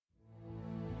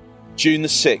June the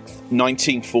 6th,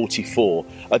 1944,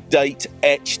 a date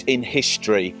etched in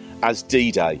history as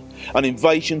D-Day. An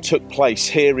invasion took place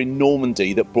here in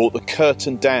Normandy that brought the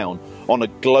curtain down on a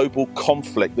global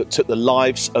conflict that took the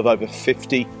lives of over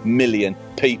 50 million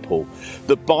people.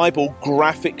 The Bible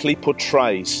graphically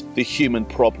portrays the human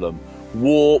problem.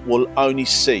 War will only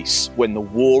cease when the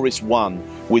war is won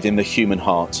within the human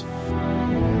heart.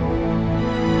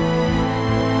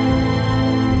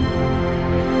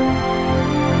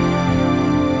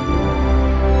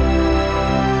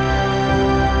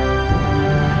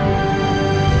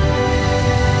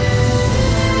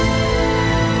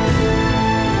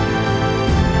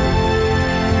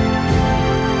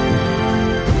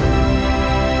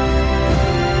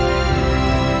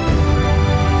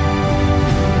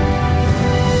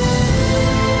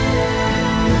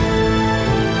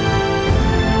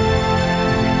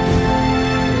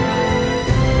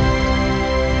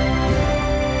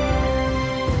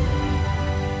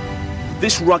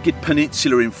 This rugged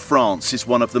peninsula in France is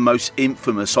one of the most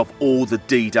infamous of all the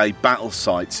D-Day battle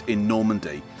sites in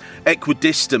Normandy.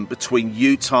 Equidistant between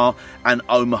Utah and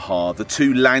Omaha, the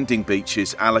two landing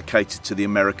beaches allocated to the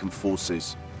American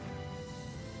forces.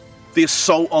 The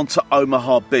assault onto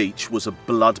Omaha Beach was a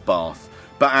bloodbath,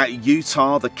 but at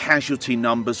Utah the casualty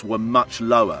numbers were much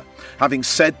lower. Having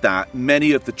said that,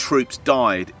 many of the troops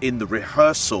died in the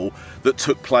rehearsal that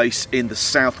took place in the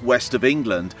southwest of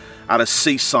England at a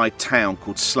seaside town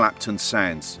called Slapton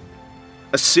Sands.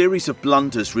 A series of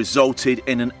blunders resulted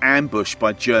in an ambush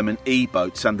by German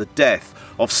E-boats and the death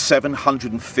of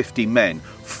 750 men,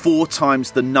 4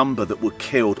 times the number that were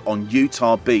killed on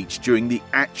Utah Beach during the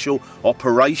actual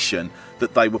operation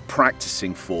that they were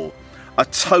practicing for. A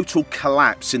total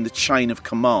collapse in the chain of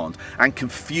command and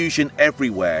confusion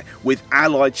everywhere, with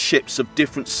Allied ships of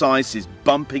different sizes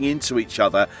bumping into each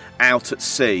other out at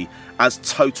sea as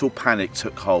total panic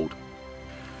took hold.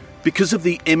 Because of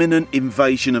the imminent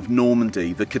invasion of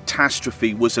Normandy, the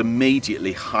catastrophe was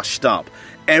immediately hushed up.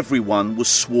 Everyone was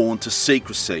sworn to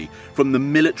secrecy, from the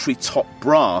military top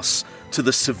brass to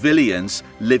the civilians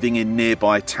living in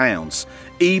nearby towns.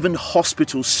 Even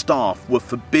hospital staff were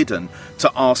forbidden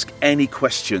to ask any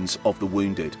questions of the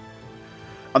wounded.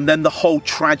 And then the whole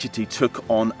tragedy took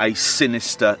on a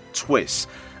sinister twist,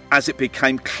 as it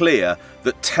became clear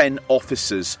that 10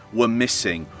 officers were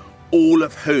missing, all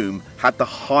of whom had the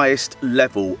highest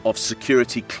level of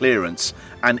security clearance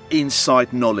and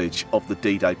inside knowledge of the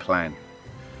D-Day plan.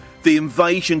 The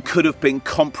invasion could have been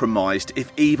compromised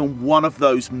if even one of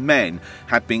those men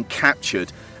had been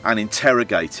captured and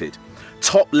interrogated.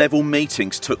 Top-level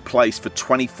meetings took place for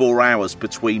 24 hours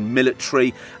between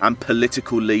military and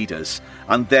political leaders,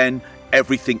 and then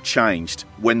everything changed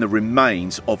when the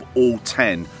remains of all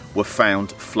 10 were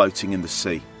found floating in the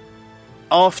sea.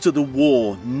 After the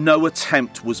war, no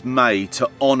attempt was made to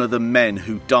honour the men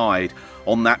who died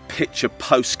on that picture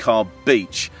postcard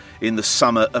beach in the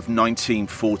summer of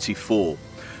 1944.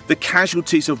 The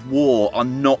casualties of war are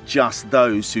not just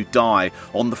those who die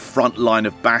on the front line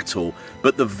of battle,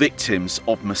 but the victims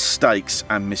of mistakes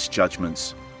and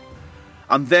misjudgments.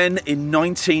 And then in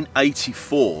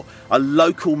 1984, a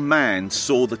local man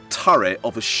saw the turret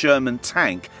of a Sherman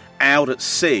tank out at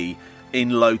sea in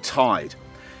low tide.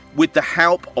 With the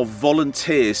help of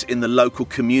volunteers in the local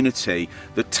community,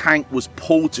 the tank was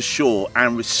pulled to shore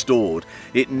and restored.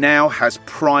 It now has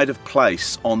pride of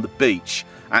place on the beach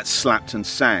at Slapton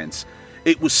Sands.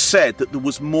 It was said that there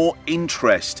was more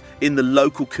interest in the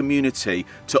local community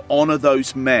to honour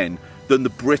those men than the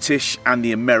British and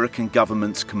the American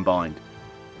governments combined.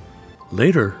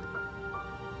 Later,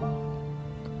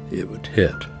 it would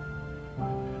hit.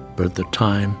 But at the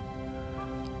time,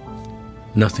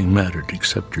 nothing mattered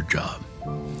except your job.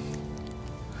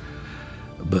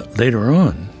 But later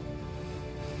on,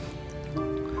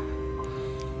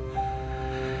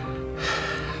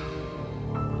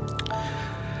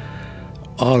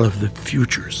 all of the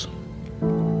futures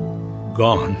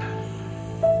gone.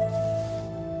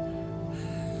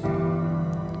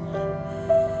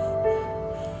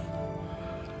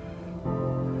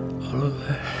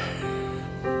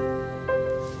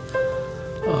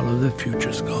 All of the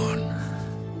future's gone.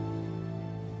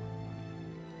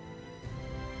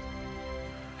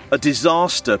 A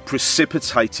disaster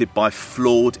precipitated by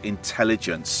flawed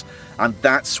intelligence, and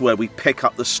that's where we pick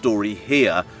up the story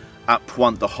here at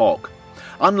Pointe du Hoc.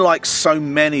 Unlike so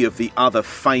many of the other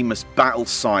famous battle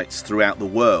sites throughout the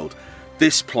world,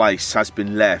 this place has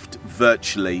been left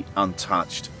virtually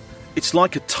untouched. It's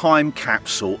like a time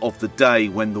capsule of the day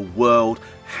when the world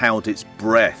held its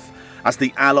breath as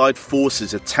the Allied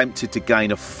forces attempted to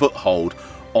gain a foothold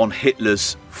on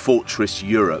Hitler's fortress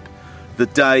Europe. the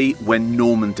day when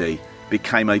Normandy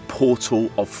became a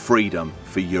portal of freedom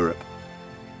for Europe.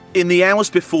 In the hours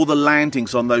before the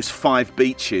landings on those 5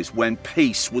 beaches, when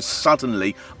peace was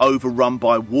suddenly overrun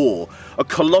by war, a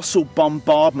colossal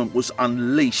bombardment was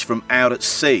unleashed from out at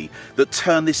sea that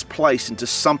turned this place into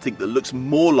something that looks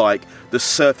more like the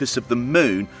surface of the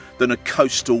moon than a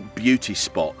coastal beauty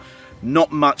spot.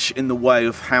 Not much in the way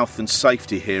of health and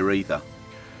safety here either.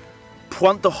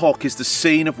 Pointe du Hoc is the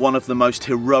scene of one of the most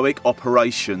heroic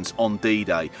operations on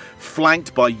D-Day,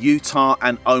 flanked by Utah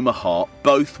and Omaha,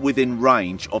 both within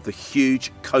range of the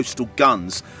huge coastal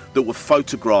guns that were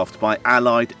photographed by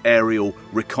Allied aerial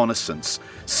reconnaissance.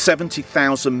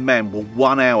 70,000 men were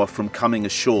 1 hour from coming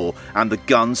ashore and the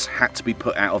guns had to be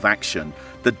put out of action.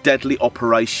 The deadly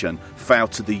operation fell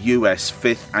to the US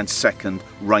 5th and 2nd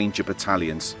Ranger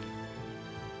Battalions.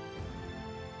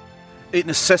 It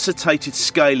necessitated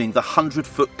scaling the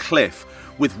 100-foot cliff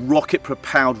with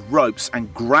rocket-propelled ropes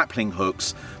and grappling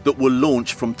hooks that were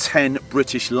launched from 10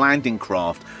 British landing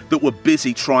craft that were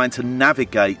busy trying to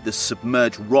navigate the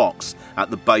submerged rocks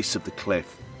at the base of the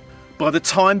cliff. By the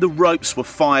time the ropes were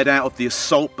fired out of the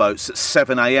assault boats at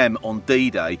 7 a.m. on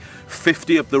D-Day,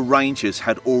 50 of the Rangers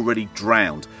had already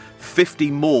drowned.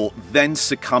 50 more then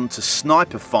succumbed to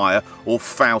sniper fire or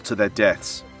fell to their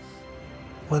deaths.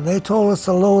 When they told us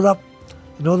to load up,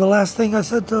 you know the last thing I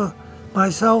said to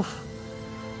myself?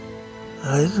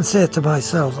 I didn't say it to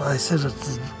myself. I said it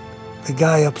to the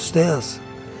guy upstairs.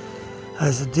 I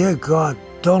said, "Dear God,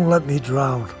 don't let me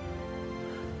drown.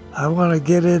 I want to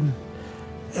get in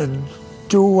and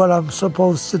do what I'm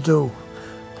supposed to do."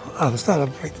 I'm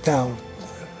starting to break down.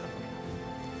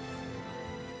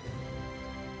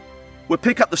 We'll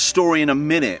pick up the story in a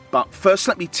minute, but first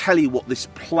let me tell you what this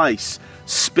place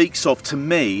speaks of to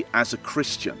me as a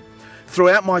Christian.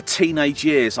 Throughout my teenage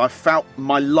years, I felt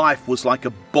my life was like a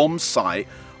bomb site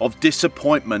of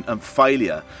disappointment and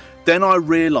failure. Then I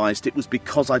realised it was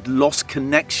because I'd lost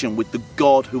connection with the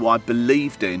God who I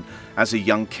believed in as a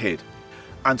young kid.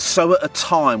 And so at a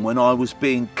time when I was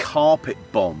being carpet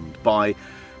bombed by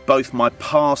both my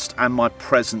past and my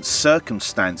present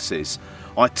circumstances,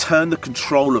 I turned the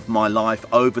control of my life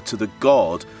over to the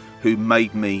God who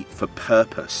made me for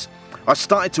purpose. I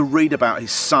started to read about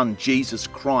his son, Jesus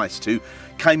Christ, who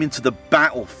came into the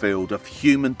battlefield of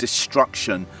human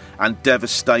destruction and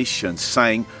devastation,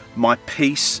 saying, "My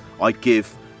peace I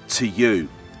give to you."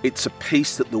 It's a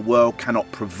peace that the world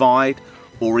cannot provide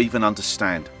or even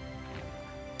understand.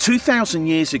 2,000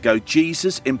 years ago,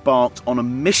 Jesus embarked on a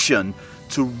mission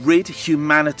to rid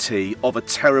humanity of a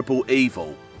terrible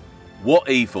evil. What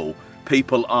evil?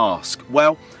 People ask.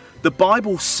 Well, the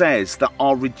Bible says that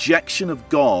our rejection of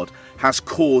God has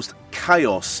caused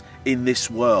chaos in this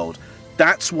world.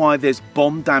 That's why there's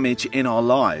bomb damage in our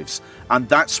lives, and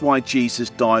that's why Jesus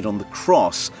died on the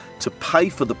cross to pay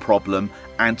for the problem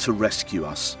and to rescue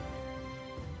us.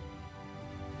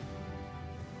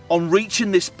 On reaching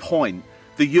this point,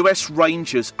 the US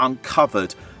Rangers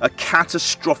uncovered a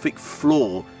catastrophic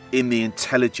flaw in the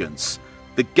intelligence.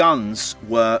 The guns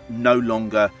were no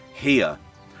longer here.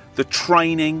 The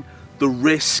training, the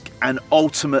risk, and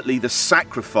ultimately the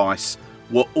sacrifice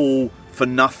were all for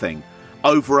nothing.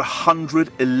 Over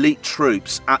 100 elite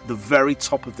troops at the very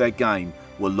top of their game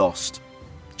were lost.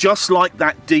 Just like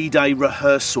that D-Day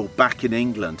rehearsal back in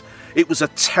England, it was a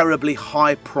terribly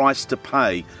high price to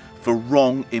pay for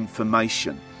wrong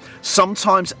information.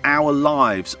 Sometimes our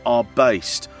lives are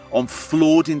based on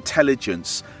flawed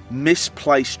intelligence,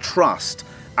 misplaced trust,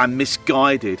 and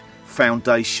misguided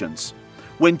foundations.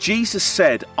 When Jesus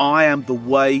said, "I am the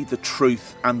way, the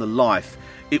truth, and the life,"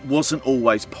 it wasn't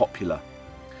always popular.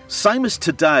 Same as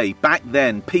today, back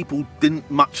then, people didn't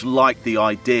much like the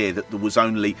idea that there was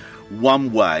only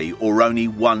one way or only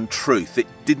one truth. It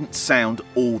didn't sound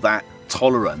all that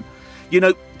tolerant. You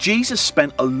know, Jesus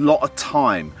spent a lot of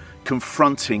time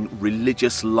confronting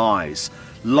religious lies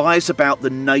about the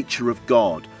nature of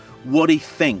God, what he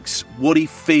thinks, what he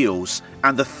feels,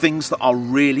 and the things that are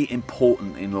really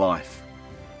important in life.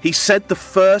 He said the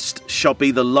first shall be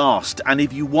the last, and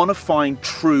if you want to find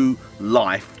true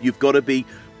life, you've got to be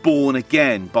born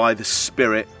again by the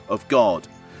Spirit of God.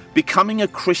 Becoming a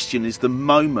Christian is the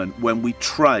moment when we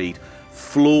trade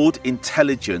flawed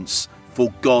intelligence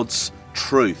for God's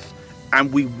truth,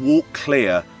 and we walk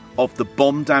clear of the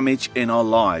bomb damage in our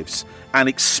lives and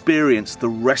experience the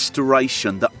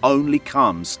restoration that only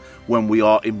comes when we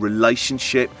are in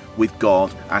relationship with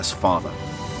God as Father.